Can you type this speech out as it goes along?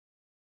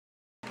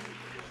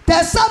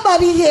There's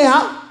somebody here.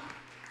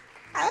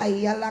 I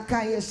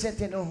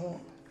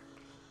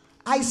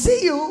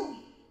see you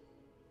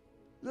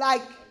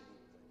like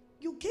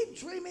you keep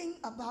dreaming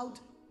about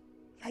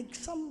like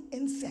some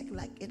insect,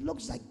 like it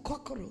looks like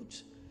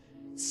cockroach,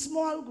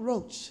 small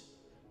roach.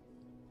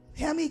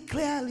 Hear me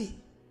clearly.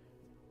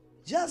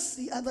 Just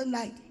the other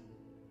night,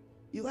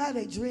 you had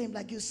a dream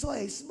like you saw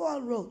a small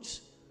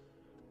roach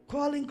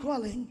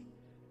crawling,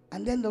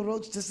 and then the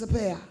roach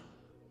disappear.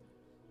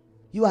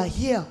 You are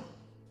here.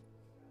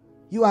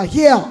 You are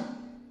here.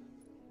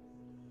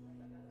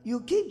 You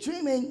keep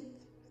dreaming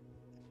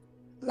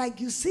like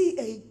you see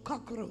a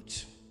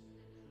cockroach.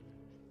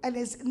 And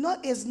it's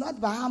not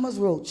Bahamas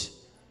roach.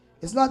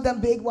 It's not them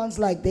big ones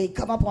like they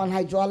come up on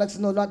hydraulics.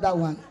 No, not that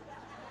one.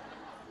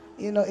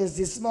 You know, it's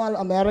the small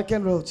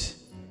American roach.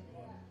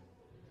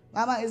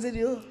 Mama, is it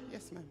you?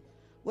 Yes, ma'am.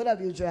 What have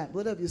you dreamt?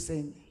 What have you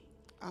seen?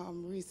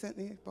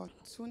 Recently, about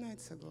 2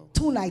 nights ago.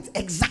 2 nights,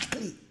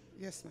 exactly.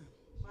 Yes, ma'am.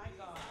 My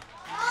God.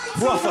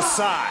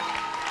 Prophesy.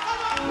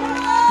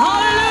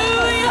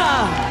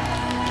 Hallelujah.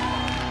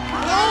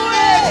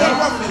 Glory.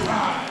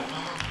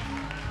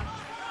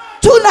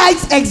 2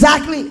 nights,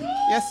 exactly.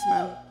 Yes,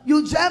 ma'am.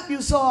 You dreamt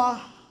you saw.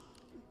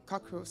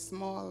 Cockroach,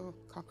 small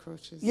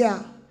cockroaches.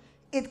 Yeah.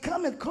 It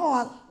come and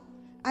crawl,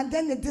 and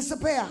then it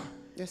disappear.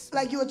 Yes,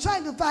 like you were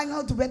trying to find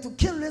how to where to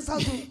kill this, how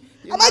to.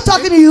 Yeah, Am I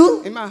talking to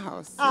you? In my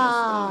house.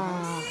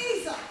 Ah.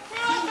 Yes,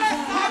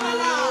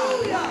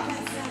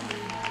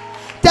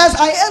 There's,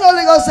 I heard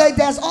Holy Ghost say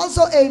there's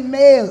also a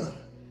male.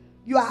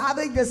 You are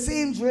having the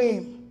same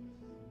dream.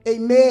 A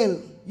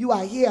male. You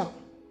are here.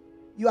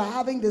 You are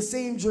having the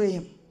same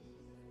dream.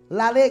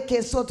 Lale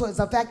Kesoto is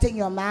affecting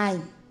your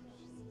mind.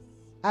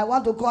 I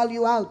want to call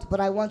you out,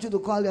 but I want you to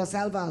call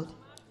yourself out.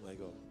 My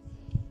God.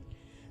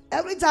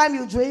 Every time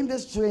you dream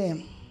this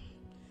dream,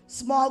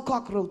 small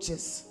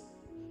cockroaches,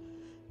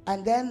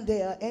 and then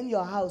they are in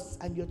your house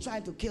and you're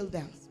trying to kill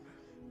them.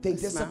 They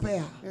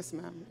disappear. Yes,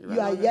 ma'am. You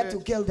are yet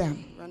to kill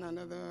them. Run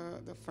under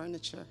the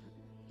furniture.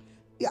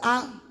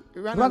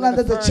 Run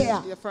under the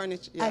chair. The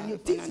furniture. Yeah, and you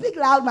speak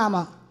loud,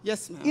 Mama.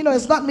 Yes, ma'am. You know,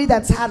 it's not me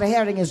that's hard of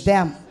hearing, it's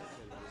them.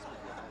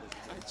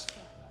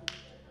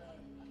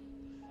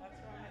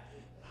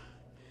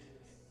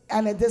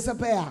 And it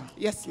disappear.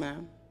 Yes,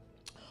 ma'am.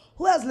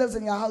 Who else lives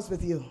in your house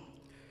with you?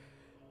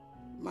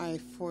 My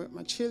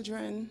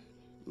children,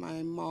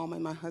 my mom,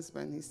 and my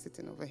husband. He's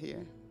sitting over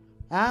here.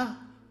 Huh?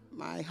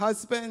 My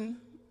husband,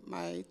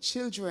 my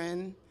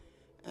children,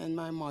 and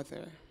my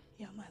mother.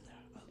 Your mother.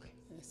 Okay.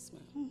 Yes,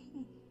 ma'am.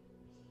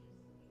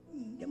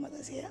 Your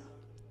mother's here?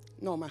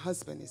 No, my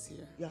husband is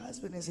here. Your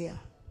husband is here.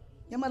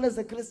 Your mother's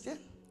a Christian?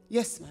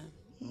 Yes, ma'am.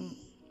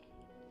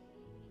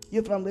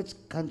 You're from which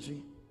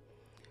country?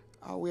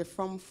 We're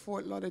from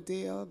Fort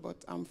Lauderdale,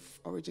 but I'm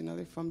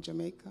originally from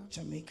Jamaica.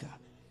 Jamaica.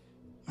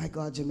 My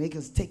God,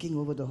 Jamaica's taking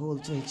over the whole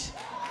church.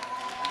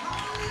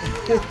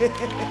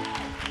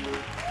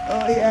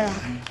 Oh, yeah.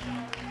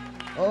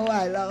 Oh,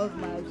 I love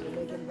my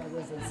Jamaican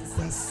brothers and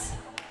sisters.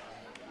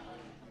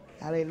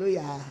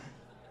 Hallelujah.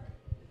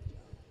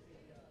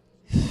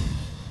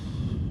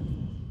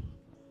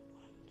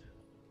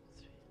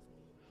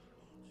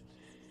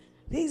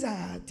 These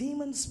are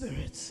demon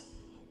spirits.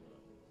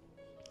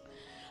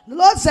 The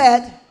Lord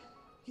said,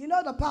 you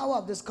know the power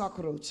of this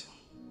cockroach.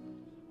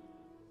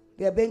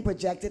 They are being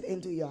projected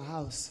into your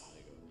house.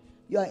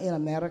 You are in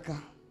America.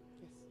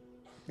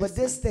 But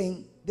this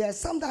thing, there's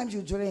sometimes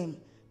you dream.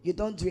 You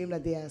don't dream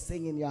that they are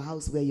singing in your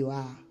house where you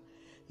are.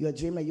 You are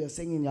dreaming you're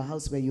singing in your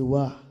house where you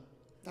were.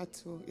 That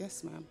too.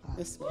 Yes, ma'am.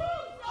 Yes, ma'am.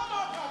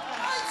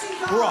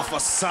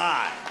 Prophesy.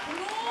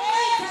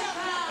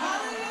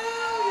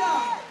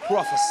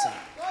 Prophesy.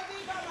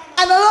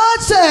 And the Lord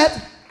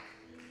said,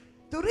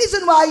 the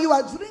reason why you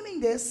are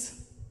dreaming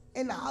this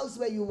in the house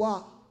where you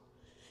are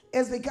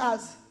is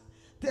because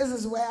this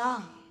is where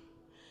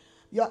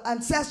your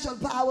ancestral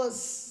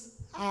powers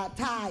are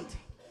tied.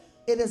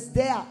 It is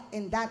there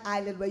in that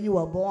island where you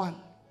were born,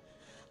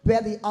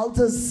 where the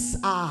altars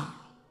are.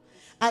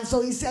 And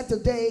so he said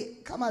today,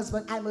 come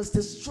husband, I must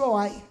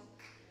destroy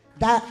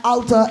that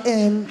altar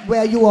in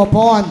where you were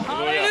born.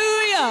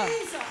 Hallelujah.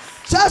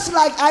 Just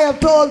like I have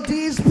told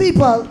these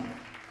people,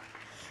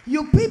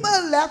 you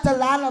people left the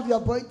land of your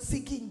birth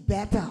seeking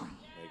better.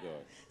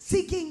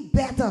 Seeking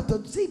better,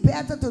 to see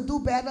better, to do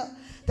better,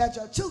 that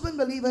your children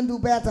will even do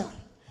better.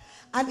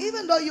 And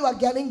even though you are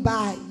getting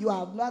by, you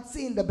have not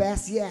seen the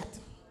best yet.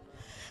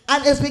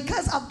 And it's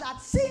because of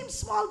that same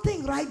small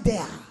thing right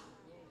there,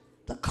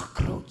 the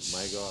cockroach.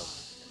 My God.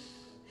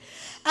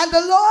 And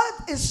the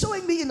Lord is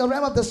showing me in the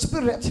realm of the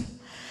spirit.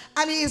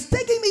 And he is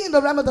taking me in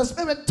the realm of the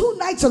spirit 2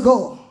 nights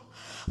ago,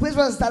 which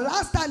was the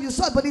last time you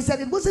saw it. But he said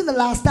it wasn't the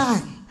last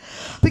time.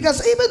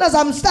 Because even as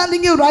I'm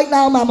standing here right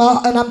now,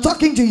 Mama, and I'm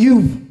talking to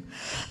you,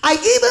 I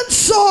even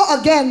saw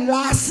again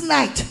last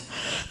night,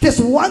 this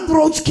one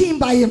roach came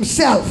by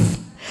himself.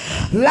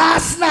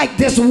 Last night,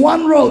 this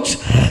one roach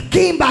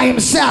came by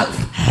himself.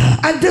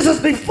 And this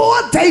is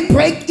before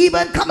daybreak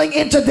even coming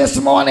into this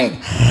morning.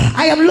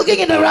 I am looking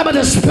in the realm of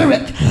the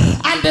spirit.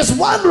 And this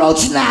one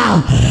roach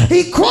now,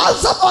 he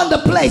crawls up on the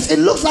place. It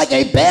looks like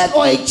a bed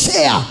or a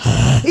chair.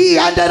 He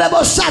under the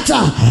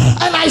bushata,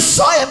 and I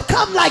saw him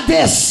come like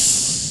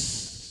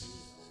this.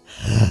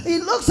 He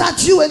looks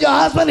at you and your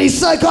husband, he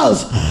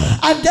circles.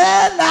 And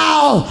then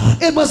now,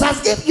 it was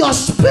as if your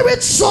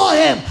spirit saw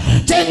him.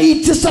 Then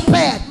he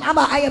disappeared.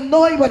 Mama, I am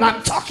knowing when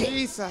I'm talking.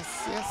 Jesus,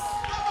 yes.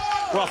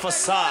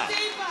 Prophesy.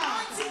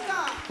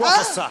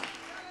 Prophesy.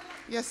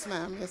 Yes,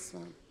 ma'am. Yes,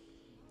 ma'am.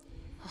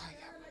 Oh,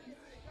 yeah.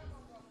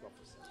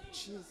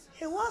 Jesus.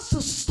 It wants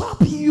to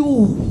stop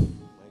you.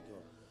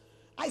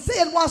 I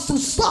say it wants to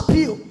stop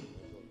you.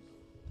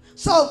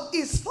 So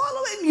it's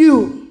following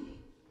you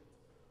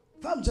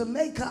from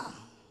Jamaica.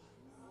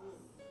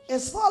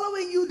 It's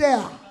following you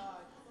there.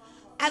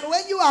 And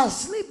when you are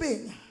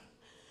sleeping,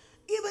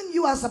 even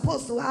you are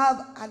supposed to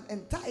have an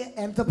entire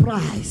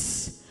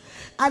enterprise.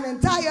 An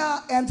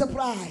entire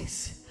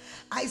enterprise.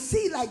 I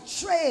see like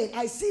trade.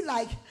 I see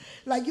like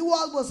you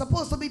all were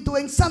supposed to be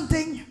doing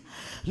something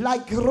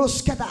like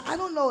Roshketa. I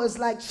don't know. It's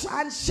like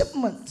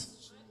transshipment.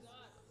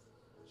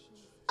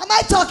 Am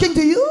I talking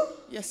to you?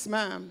 Yes,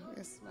 ma'am.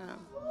 Yes, ma'am.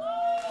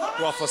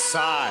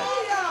 Prophesy.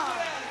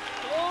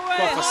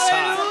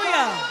 Prophesy.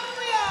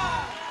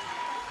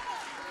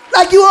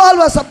 Like you all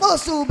were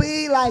supposed to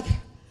be like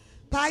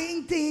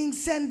buying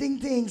things, sending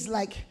things.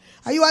 Like,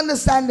 are you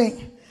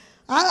understanding?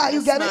 Are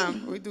you getting?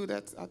 Ma'am. We do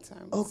that at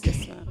times. Okay.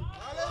 Yes, ma'am.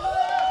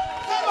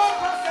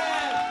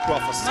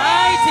 Prophesy.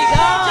 Mighty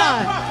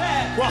God.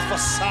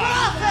 Prophesy.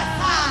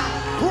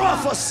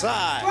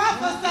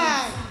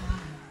 Prophesy.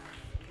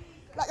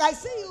 Like I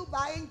see you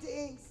buying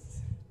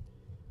things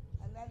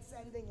and then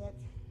sending it.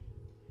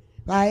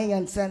 Buying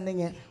and sending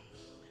it.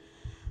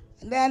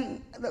 And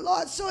then the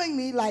Lord showing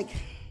me like,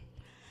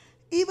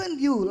 even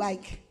you,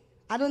 like,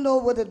 I don't know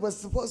what it was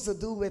supposed to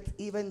do with,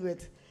 even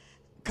with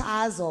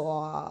cars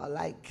or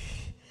like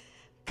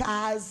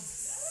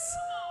cars.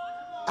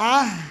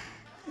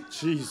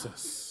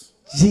 Jesus.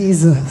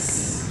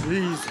 Jesus.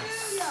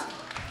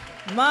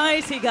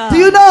 Mighty God. Do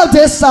you know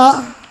this,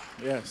 sir?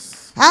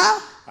 Yes.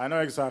 Huh? I know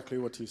exactly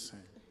what he's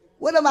saying.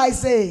 What am I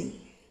saying?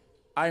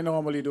 I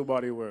normally do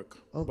body work,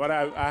 Okay. but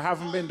I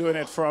haven't been doing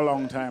it for a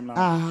long time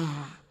now.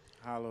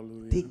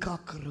 Hallelujah. The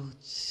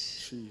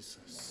cockroach.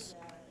 Jesus.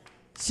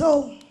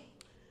 So,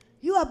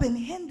 you have been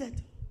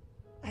hindered.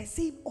 I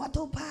see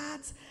auto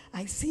parts.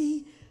 I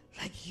see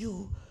like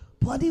you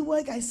body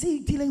work. I see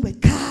you dealing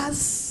with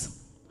cars.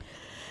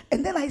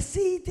 And then I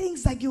see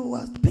things like you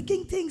were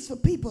picking things for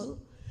people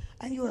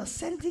and you are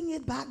sending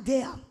it back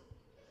there.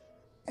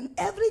 And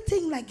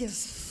everything like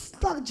is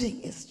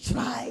sludging, is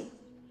dry.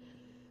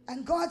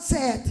 And God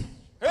said,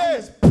 I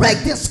must break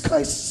this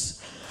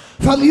curse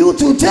from you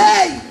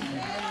today.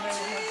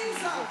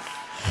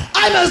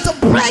 I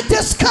must break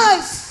this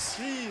curse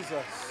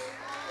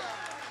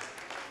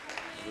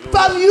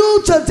from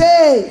you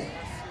today.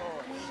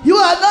 You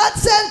are not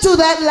sent to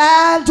that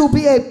land to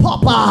be a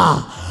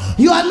pauper.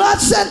 You are not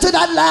sent to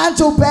that land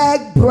to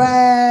beg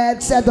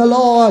bread, said the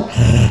Lord.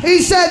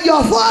 He said,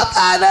 your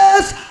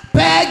forefathers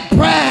begged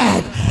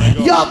bread.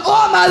 Your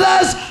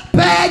foremothers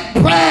begged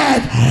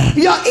bread.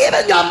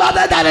 Even your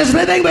mother that is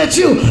living with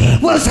you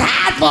was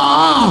hard for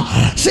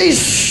her. She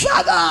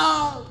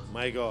struggled.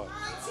 My God.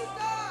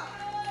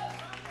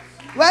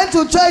 Went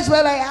to church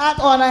with a hat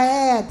on her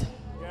head.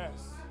 Yes.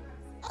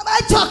 Am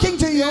I talking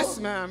to you? Yes,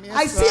 ma'am. Yes,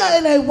 I see her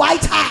in a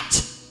white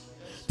hat.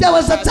 There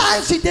was a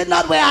time she did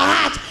not wear a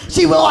hat.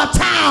 She wore a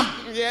tam.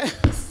 Yes.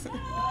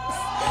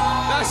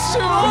 That's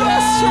true.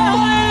 That's true.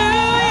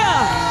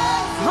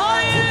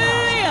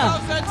 Hallelujah.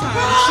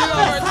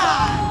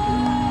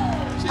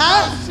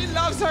 She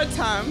loves her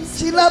times.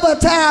 She loves her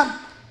tam.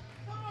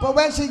 But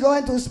when she go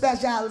into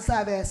special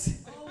service,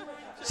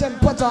 she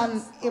put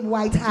on a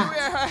white hat.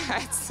 Wear her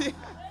hats. Yeah.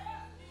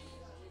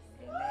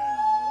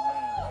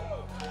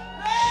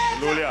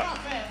 Hallelujah.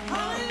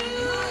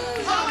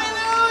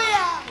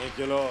 Thank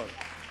you, Lord.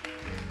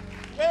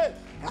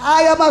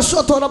 I am a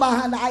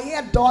shotorabahana. I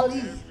hear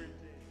dolly.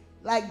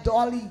 Like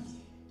dolly.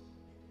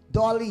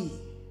 Dolly.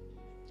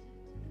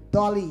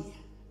 Dolly.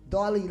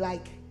 Dolly.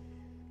 Like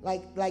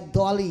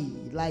dolly.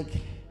 Like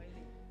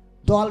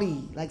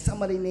Dolly. Like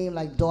somebody named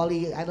like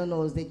Dolly. I don't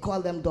know. They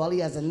call them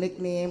Dolly as a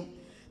nickname.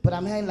 But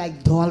I'm hearing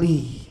like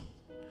Dolly.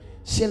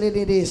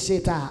 Shilidide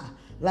shita.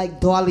 Like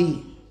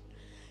Dolly.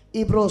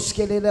 Ibro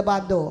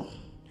skelebando.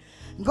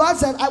 God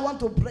said, I want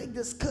to break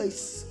this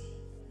curse.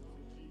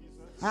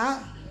 Huh?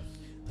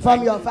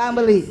 From your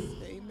family.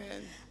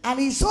 Amen. And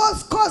he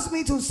caused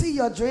me to see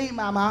your dream,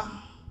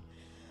 Mama.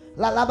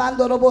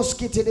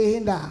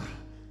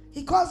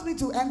 He caused me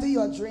to enter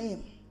your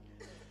dream.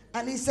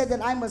 And he said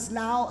that I must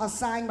now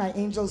assign my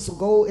angels to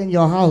go in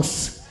your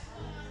house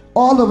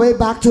all the way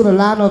back to the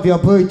land of your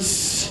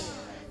birth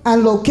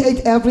and locate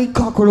every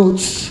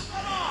cockroach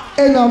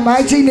in the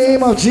mighty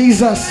name of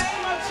Jesus.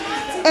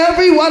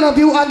 Every one of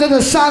you under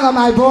the sound of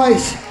my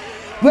voice,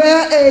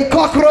 where a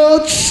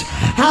cockroach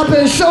have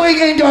been showing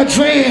in your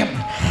dream.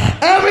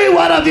 Every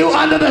one of you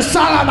under the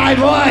sound of my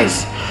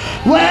voice,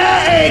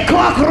 where a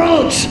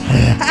cockroach.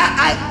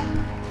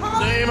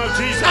 Name of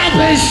I've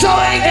been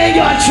showing in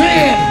your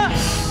dream.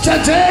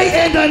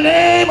 Today, in the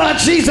name of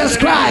Jesus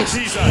Christ,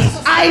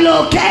 I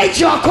locate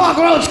your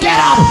cockroach. Get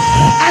up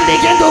and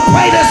begin to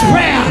pray this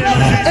prayer.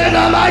 In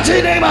the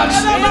mighty name of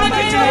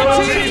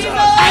Jesus,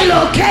 I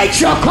locate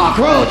your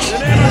cockroach.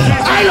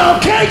 I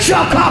locate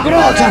your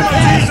cockroach.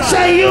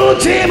 Say, you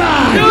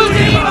demon,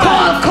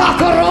 call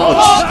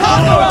cockroach.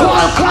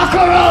 Call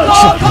cockroach.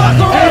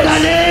 In the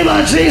name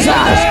of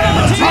Jesus.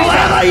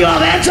 However you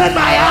have entered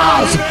my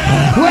house,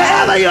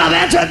 wherever you have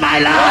entered my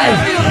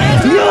life,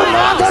 you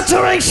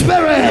monitoring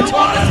spirit.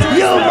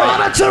 You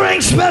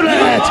monitoring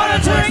spirit.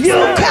 You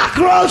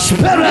cockroach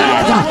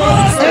spirit.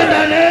 In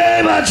the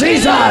name of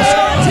Jesus,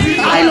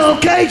 I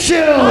locate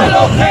you.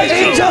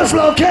 Angels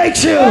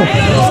locate you.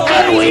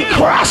 And we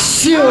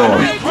crush you.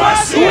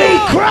 We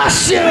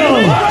crush you.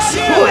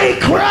 We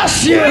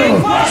crush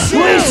you.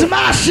 We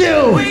smash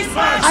you.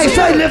 I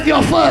say lift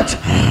your foot.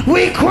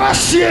 We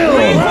crush you.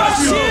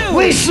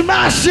 We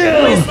smash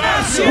you.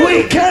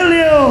 We kill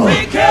you.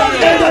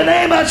 In the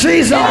name of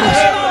Jesus.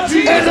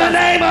 In the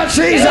name of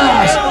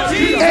Jesus.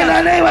 In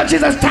the name of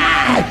Jesus.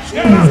 Die.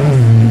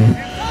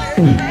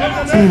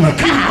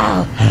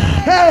 Cow.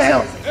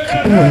 Hell.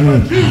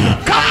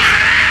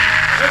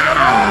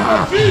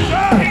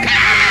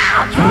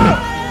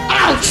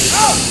 Ouch.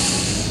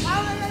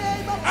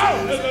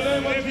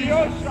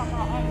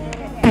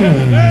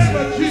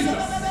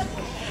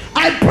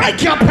 I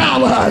break your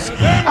powers.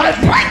 I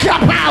break your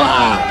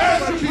power.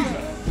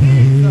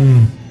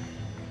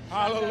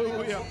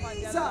 Hallelujah.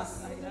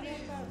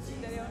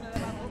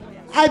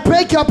 I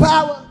break your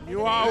power.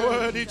 You are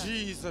worthy,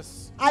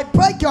 Jesus. I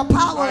break your I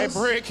powers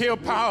break your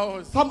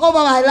powers from over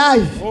my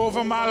life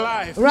over my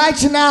life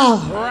right now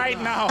right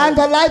now and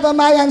the life of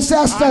my and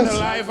ancestors. the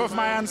life of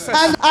my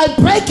ancestors. And I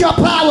break your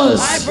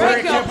powers I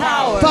break your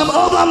powers from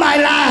over my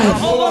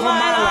life. over my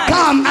life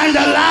Come and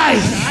the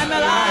life and the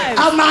lives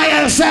of my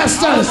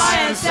ancestors. my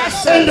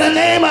ancestors. In the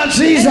name of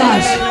Jesus.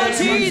 name of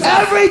Jesus.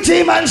 Every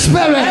demon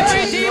spirit,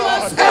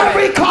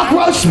 every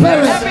cockroach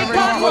spirit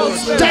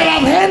that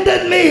have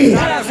hindered me,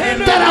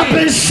 that have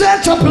been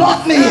sent to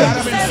block me,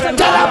 that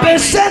have been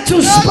sent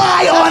to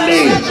spy on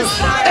me,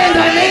 in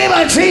the name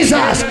of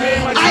Jesus,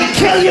 I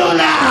kill you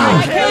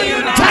now.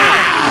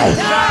 Die!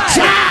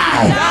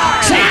 Die!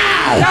 Die!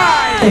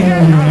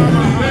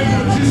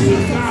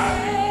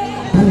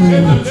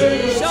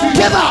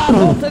 Give up!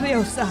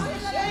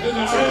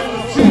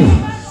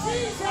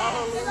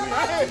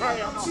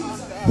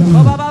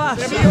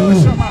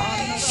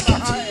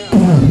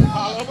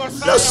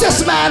 Lose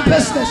this man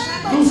business.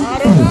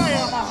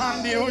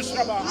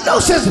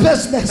 Lose his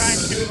business.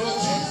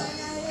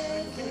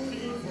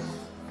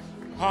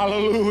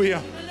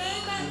 Hallelujah.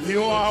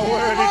 You are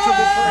worthy to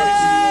be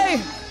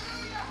praised.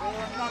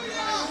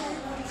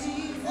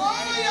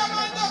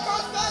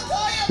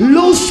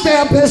 Lose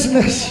their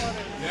business.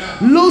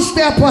 Lose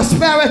their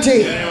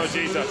prosperity.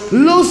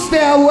 Lose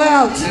their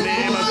wealth.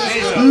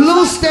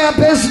 Lose their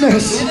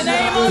business.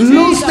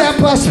 Lose their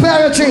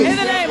prosperity.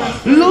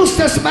 Lose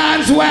this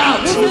man's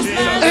wealth.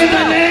 In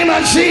the name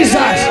of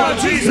Jesus.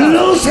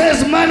 Lose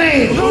his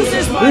money. Lose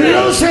his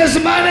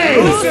money.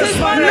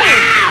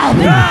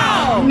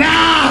 Now.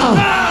 Now.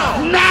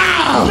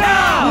 Now.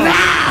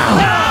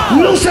 Now.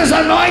 Lose his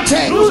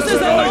anointing. Lose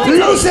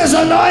his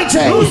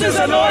anointing. Lose his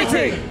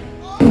anointing.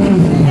 In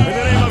the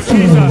name of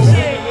Jesus.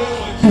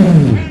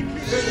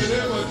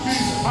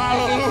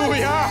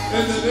 Hallelujah.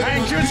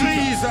 Thank you,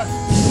 Jesus.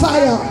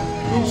 Fire.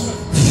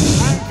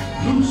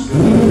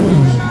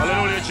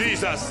 Hallelujah,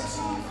 Jesus.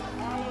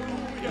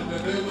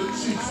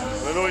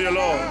 Hallelujah,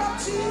 Lord.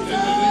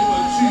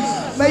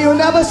 May you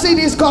never see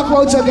these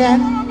cockroaches again.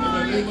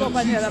 May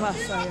you never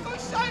see.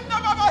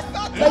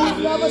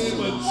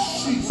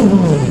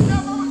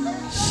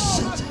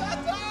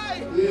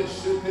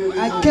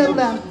 I kill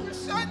them.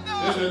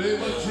 In the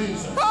name of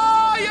Jesus.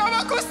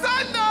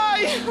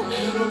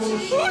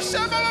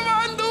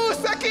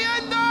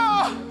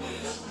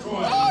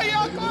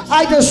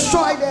 I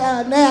destroy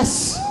their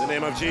nests. In the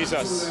name of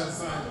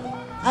Jesus.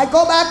 I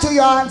go back to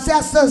your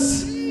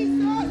ancestors.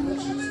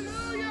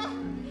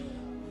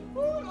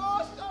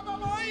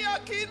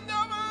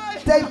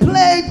 They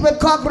played with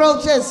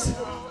cockroaches.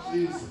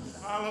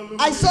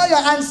 I saw your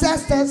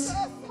ancestors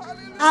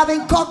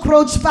having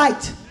cockroach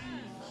fight.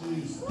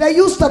 They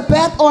used to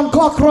bet on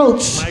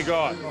cockroach. My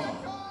God.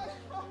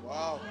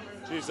 Wow.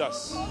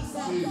 Jesus.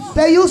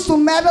 They used to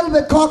meddle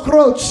with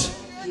cockroach.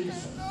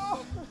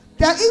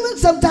 There even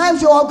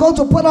sometimes you all go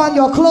to put on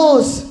your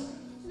clothes.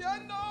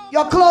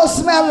 Your clothes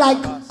smell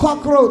like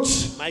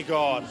cockroach. My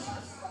God.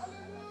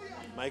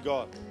 My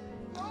God.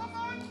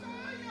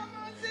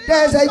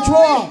 There's a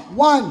drawer.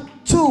 1,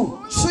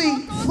 2,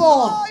 3,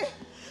 4.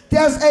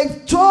 There's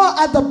a drawer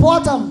at the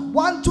bottom.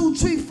 1, 2,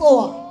 3,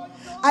 4.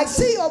 I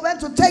see you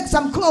went to take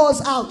some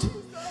clothes out,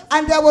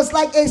 and there was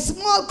like a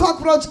small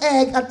cockroach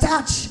egg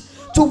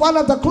attached to one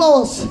of the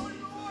clothes.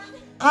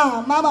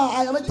 Ah, Mama,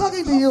 I am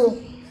talking to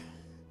you.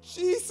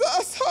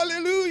 Jesus,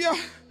 hallelujah.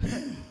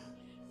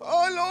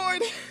 Oh,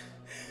 Lord.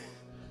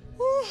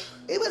 Ooh.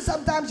 Even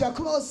sometimes your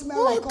clothes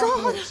smell like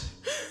cockroach.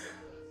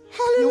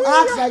 You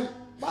ask like,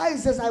 why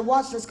is this? I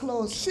washed his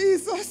clothes.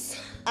 Jesus.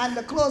 And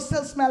the clothes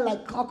still smell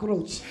like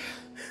cockroach.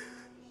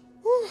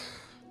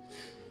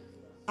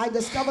 I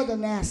discovered the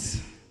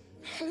nest.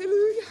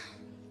 Hallelujah.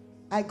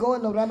 I go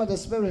in the realm of the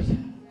spirit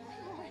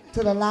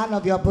to the land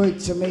of your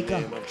birth, Jamaica.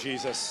 In the name of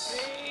Jesus.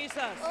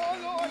 Oh,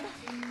 Lord.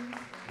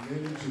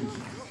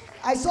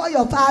 I saw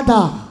your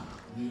father.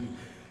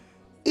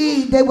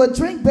 They will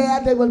drink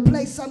beer, they will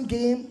play some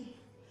game.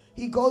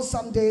 He goes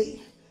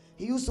someday.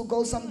 He used to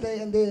go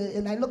someday,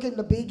 and I look in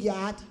the big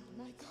yard,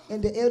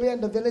 in the area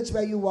in the village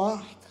where you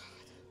are.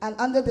 And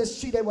under the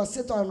tree, they will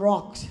sit on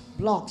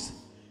blocks,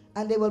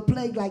 and they will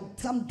play like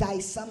some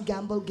dice, some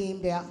gamble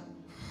game there.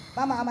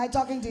 Mama, am I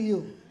talking to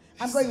you?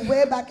 I'm going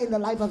way back in the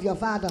life of your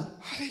father.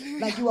 Hallelujah.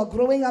 Like you were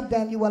growing up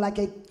then, you were like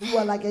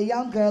a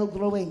young girl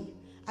growing.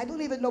 I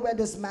don't even know where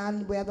this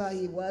man, whether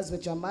he was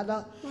with your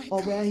mother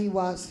or where he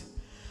was.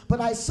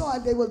 But I saw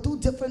they will do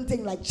different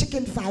things like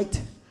chicken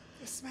fight.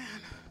 Yes, ma'am.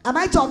 Am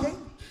I talking?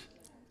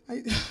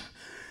 Yes,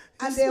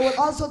 And they will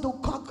also do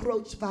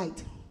cockroach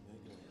fight.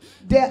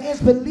 There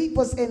is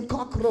believers in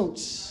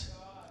cockroach.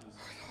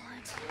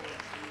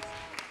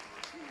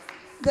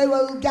 They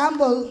will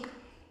gamble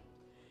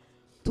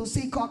to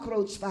see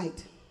cockroach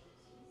fight.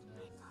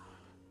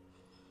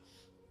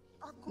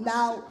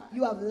 Now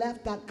you have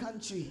left that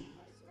country.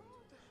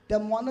 The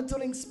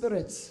monitoring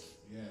spirits,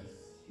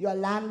 your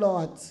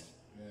landlords,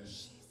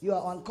 you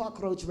are on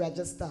cockroach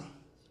register.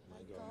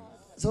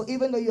 So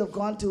even though you have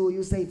gone to,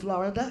 you say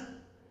Florida?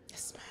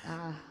 Yes,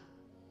 ma'am.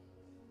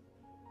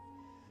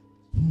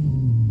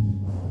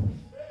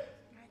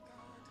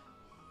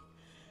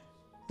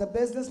 The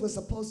business was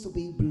supposed to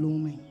be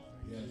blooming.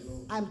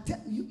 I'm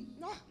telling you,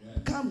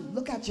 come,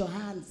 look at your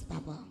hands,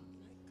 Papa.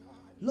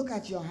 Look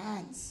at your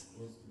hands.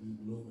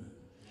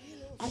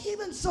 I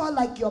even saw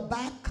like your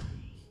back.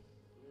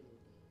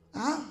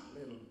 Huh?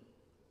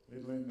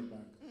 Little in the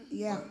back.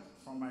 Yeah.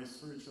 But from my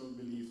spiritual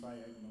belief, I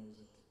acknowledge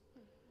it.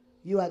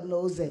 You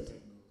acknowledge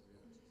it.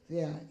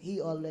 Yeah,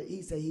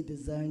 he said he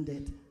discerned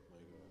it.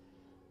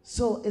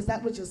 So is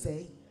that what you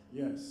say?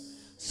 Yes.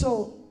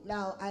 So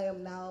now I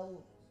am now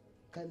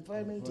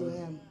confirming to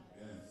him.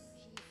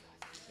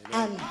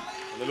 And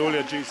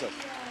Hallelujah, Jesus.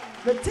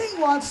 the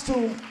thing wants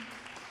to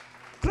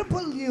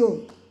cripple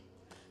you.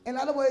 In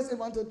other words, it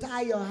wants to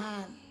tie your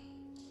hand.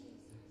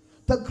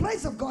 The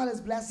grace of God is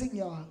blessing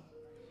you.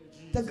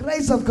 The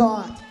grace of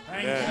God.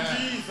 Thank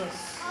you, Jesus.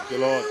 Thank you,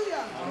 Lord.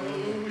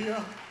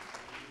 Hallelujah.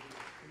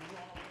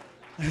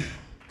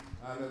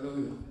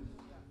 Hallelujah.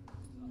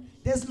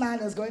 This man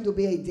is going to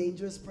be a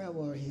dangerous prayer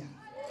warrior.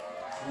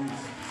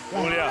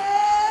 Hallelujah.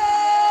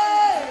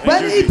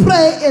 When he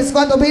pray, it's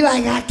going to be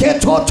like a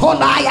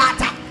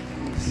ketotonayata.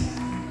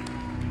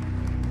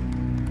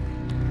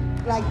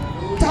 Like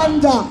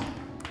thunder.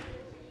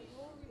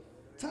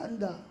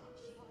 Thunder.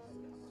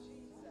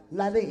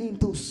 Letting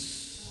into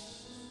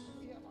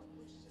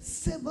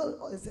Sybil,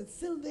 or is it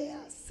Sylvia?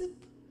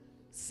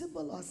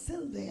 Sybil or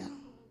Sylvia?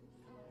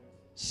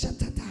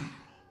 Shatata.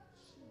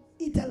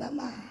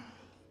 Italama.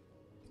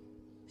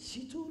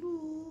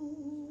 Shituru.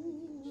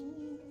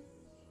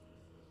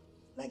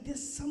 Like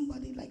there's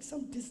somebody, like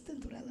some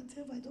distant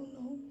relative, I don't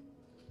know.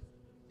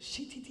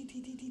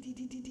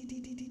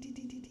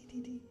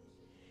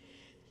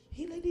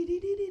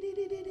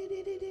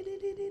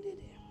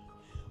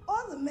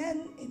 All the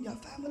men in your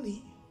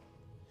family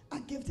are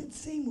gifted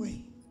same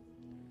way,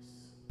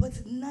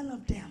 but none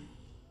of them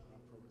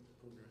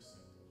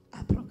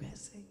are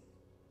progressing.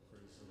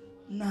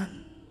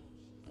 None.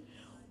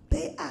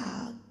 They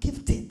are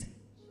gifted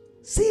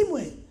same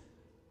way.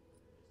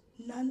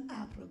 None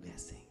are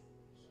progressing.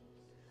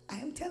 I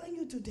am telling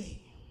you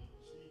today,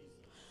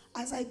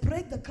 as I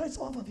break the curse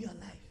off of your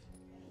life,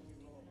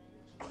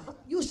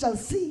 you shall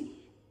see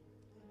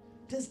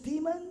this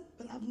demon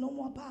will have no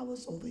more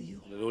powers over you.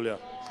 Hallelujah.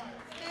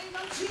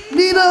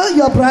 Neither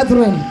your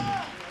brethren.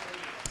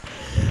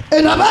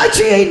 In the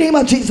mighty name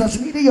of Jesus,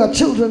 neither your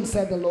children,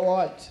 said the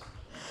Lord.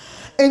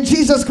 In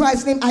Jesus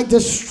Christ's name, I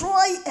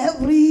destroy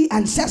every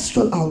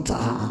ancestral altar.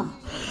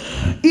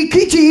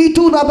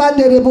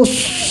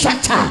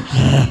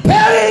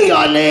 Bury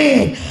your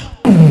name.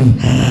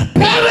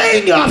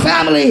 Burying your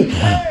family.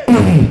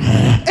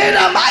 In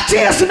the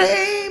mightiest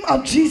name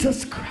of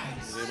Jesus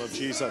Christ. In the name of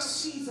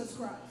Jesus.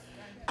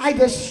 I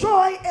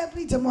destroy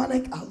every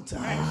demonic altar.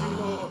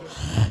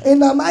 In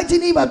the mighty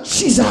name of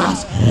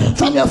Jesus.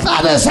 From your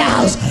father's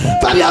house,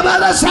 from your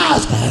mother's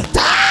house.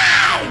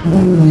 Die!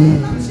 In the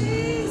name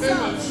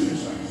of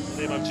Jesus. In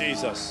the name of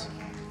Jesus.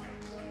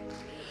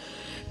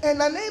 In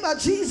the name of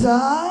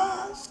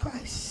Jesus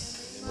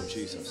Christ. In the name of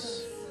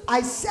Jesus.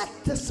 I set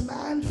this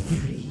man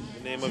free.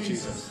 In the name of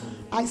Jesus.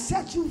 I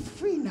set you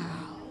free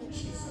now.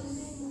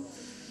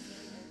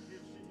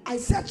 I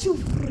set you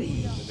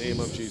free. In the name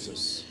of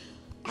Jesus.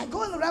 I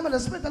go in the realm of the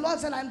spirit. The Lord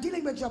said, I'm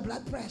dealing with your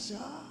blood pressure. In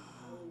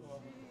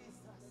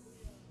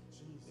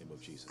the name of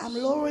Jesus. I'm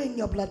lowering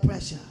your blood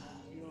pressure.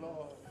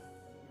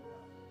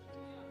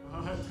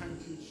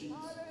 Thank you, Jesus.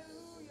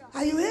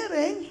 Are you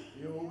hearing?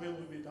 Your will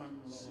be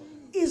done, Lord.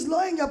 He's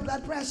lowering your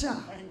blood pressure.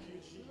 Thank you,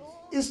 Jesus.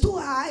 It's too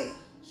high.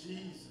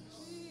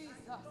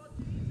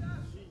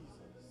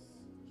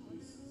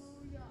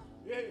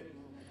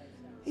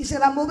 He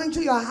said, I'm moving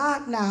to your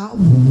heart now.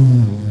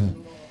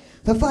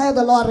 The fire of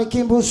the Lord,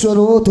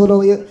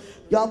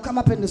 y'all come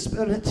up in the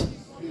spirit.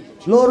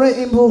 Lord,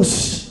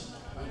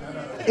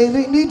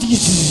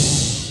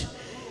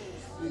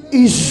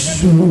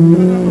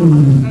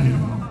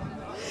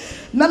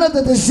 none of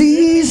the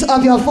disease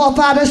of your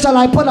forefathers shall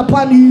I put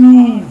upon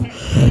you.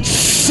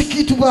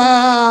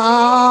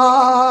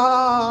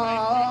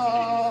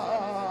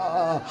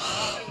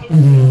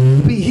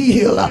 Be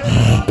healed,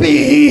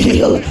 be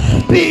healed,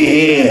 be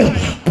healed,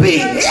 be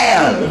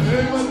healed.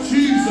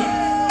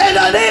 In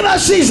the name of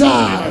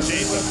Jesus.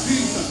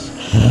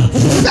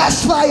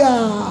 Fresh fire,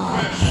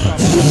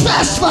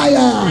 fresh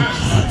fire,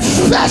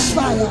 fresh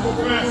fire.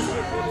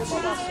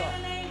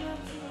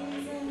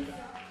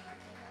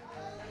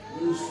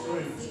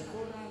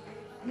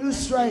 New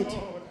strength.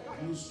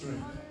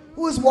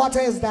 Whose water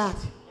is that?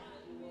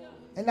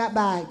 In that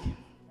bag.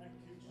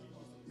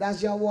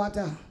 That's your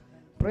water.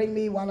 Bring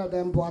me one of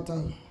them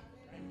bottles.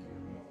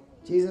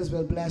 Jesus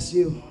will bless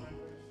you.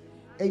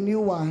 A new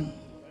one.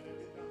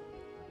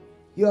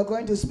 You are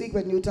going to speak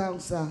with new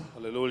tongues, sir.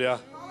 Hallelujah.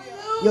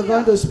 You're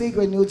going to speak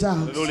with new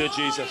tongues. Hallelujah,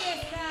 Jesus.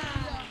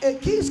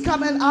 It keeps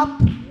coming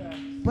up,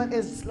 but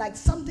it's like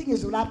something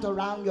is wrapped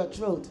around your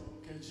throat.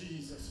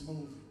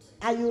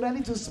 Are you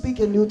ready to speak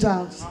in new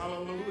tongues?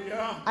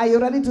 Hallelujah. Are you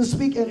ready to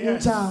speak in new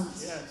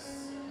tongues?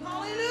 Yes.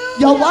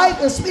 Your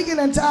wife is speaking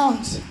in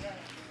tongues.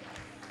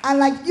 And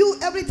like you,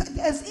 every time,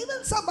 there's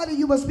even somebody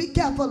you must be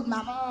careful,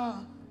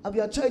 mama, of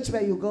your church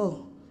where you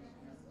go.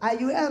 Are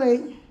you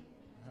hearing?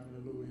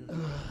 Hallelujah.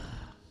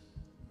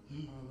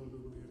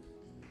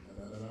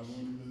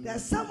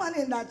 There's someone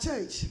in that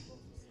church.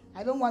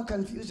 I don't want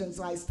confusion,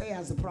 so I stay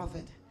as a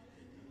prophet.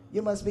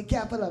 You must be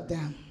careful of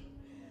them.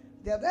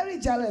 They're very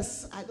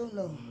jealous. I don't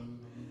know.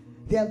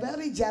 They're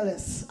very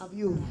jealous of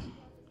you.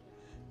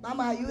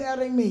 Mama, are you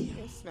hearing me?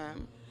 Yes,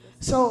 ma'am.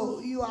 So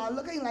you are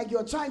looking like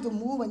you're trying to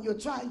move and you're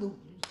trying to...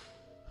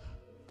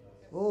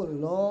 Oh,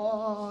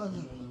 Lord.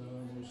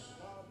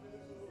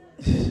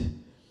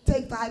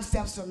 Take 5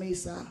 steps for me,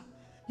 sir.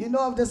 You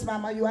know of this,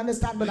 Mama. You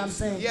understand what I'm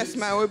saying? Yes,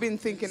 ma'am. We've been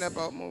thinking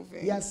about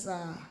moving. Yes,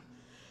 sir.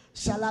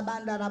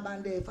 Shalabanda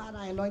rabande. Father,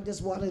 I anoint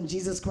this water in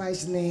Jesus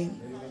Christ's name.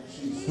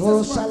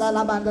 Oh,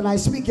 shalalabanda. I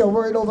speak your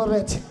word over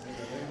it.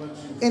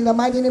 In the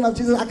mighty name of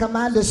Jesus, I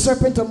command the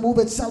serpent to move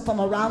itself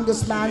from around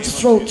this man's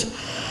throat.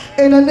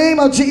 In the name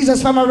of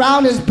Jesus, from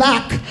around his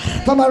back,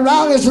 from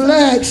around his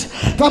legs,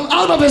 from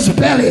out of his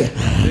belly.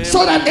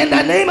 So that in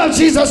the name of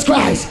Jesus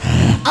Christ,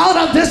 out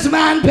of this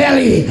man's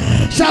belly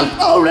shall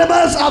flow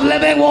rivers of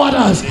living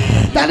waters.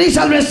 That he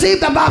shall receive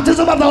the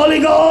baptism of the Holy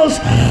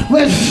Ghost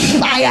with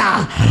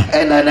fire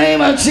in the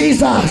name of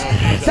Jesus.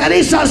 That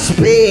he shall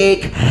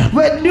speak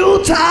with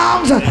new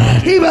tongues.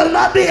 He will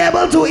not be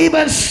able to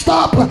even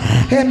stop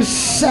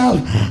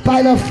himself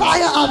by the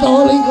fire of the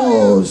Holy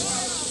Ghost.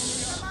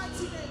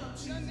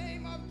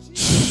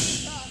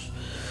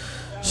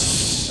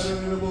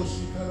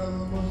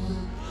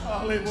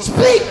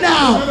 Speak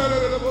now.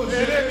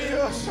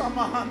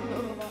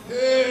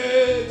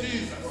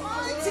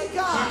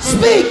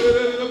 Speak.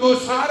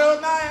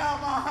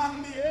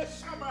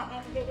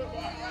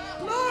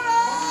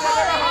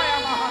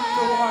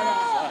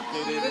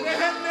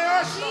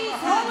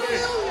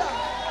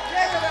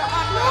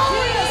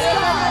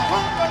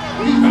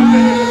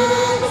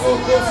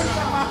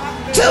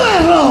 Do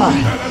it, Lord.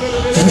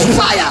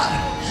 Fire.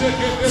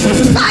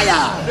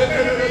 Fire.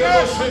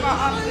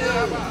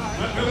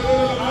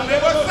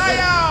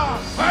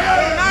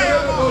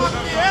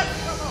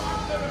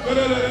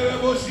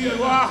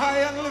 You are high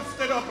and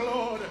lifted up,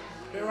 Lord.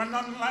 There are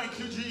none like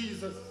you,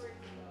 Jesus.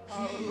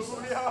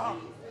 Hallelujah.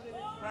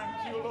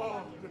 Thank you,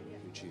 Lord.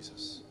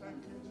 Jesus.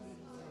 Thank you,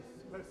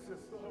 Jesus. Bless your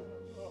soul,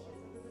 Lord.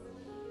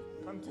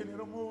 Continue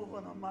to move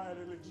on a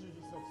mightily,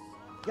 Jesus.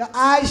 Your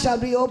eyes shall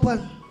be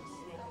open.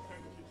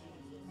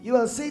 You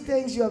will see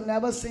things you have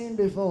never seen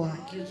before.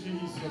 Thank you,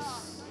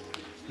 Jesus.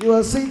 You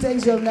will see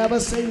things you have never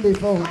seen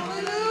before.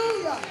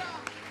 Hallelujah.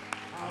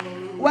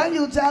 When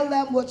you tell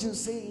them what you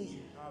see,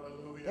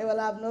 Hallelujah. they will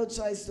have no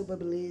choice to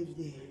believe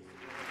thee.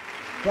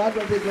 God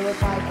will be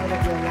glorified out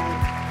of your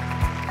life.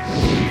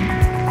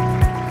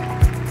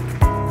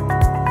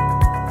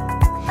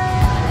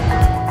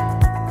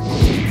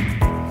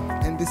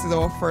 And this is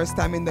our first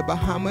time in the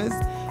Bahamas,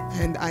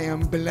 and I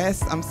am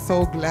blessed. I'm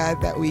so glad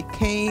that we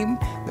came.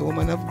 The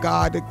woman of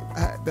God,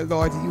 the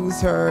Lord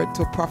used her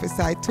to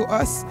prophesy to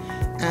us,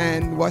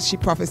 and what she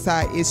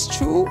prophesied is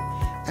true,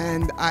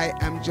 and I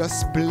am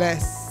just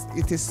blessed.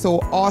 It is so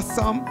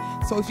awesome.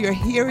 So if you're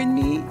hearing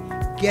me,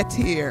 get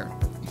here.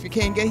 If you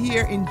can't get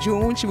here in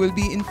June, she will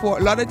be in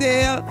Fort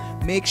Lauderdale.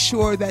 Make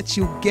sure that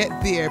you get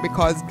there,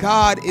 because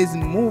God is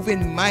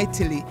moving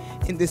mightily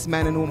in this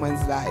man and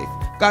woman's life.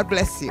 God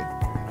bless you.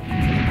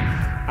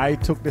 I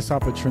took this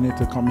opportunity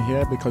to come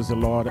here because the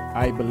Lord,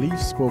 I believe,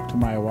 spoke to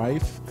my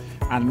wife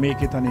and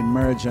make it an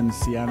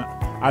emergency. And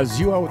as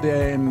you out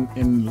there in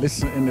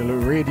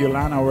the radio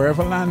land or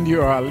wherever land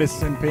you are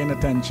listening, paying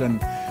attention,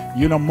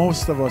 you know,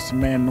 most of us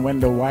men, when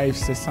the wife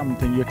says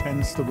something, you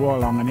tends to go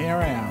along, and here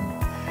I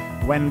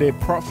am. When the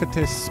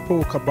prophetess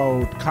spoke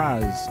about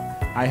Kaz,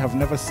 I have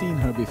never seen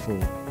her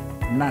before,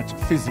 not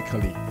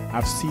physically.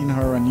 I've seen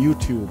her on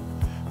YouTube.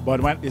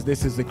 But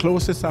this is the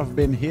closest I've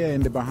been here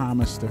in the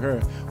Bahamas to her.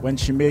 When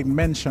she made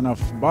mention of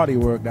body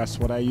work, that's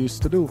what I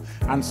used to do.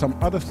 And some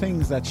other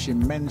things that she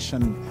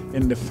mentioned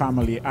in the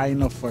family, I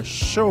know for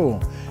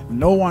sure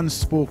no one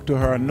spoke to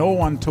her, no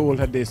one told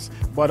her this,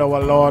 but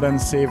our Lord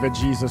and Savior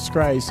Jesus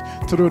Christ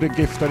through the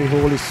gift of the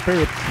Holy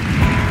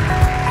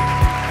Spirit.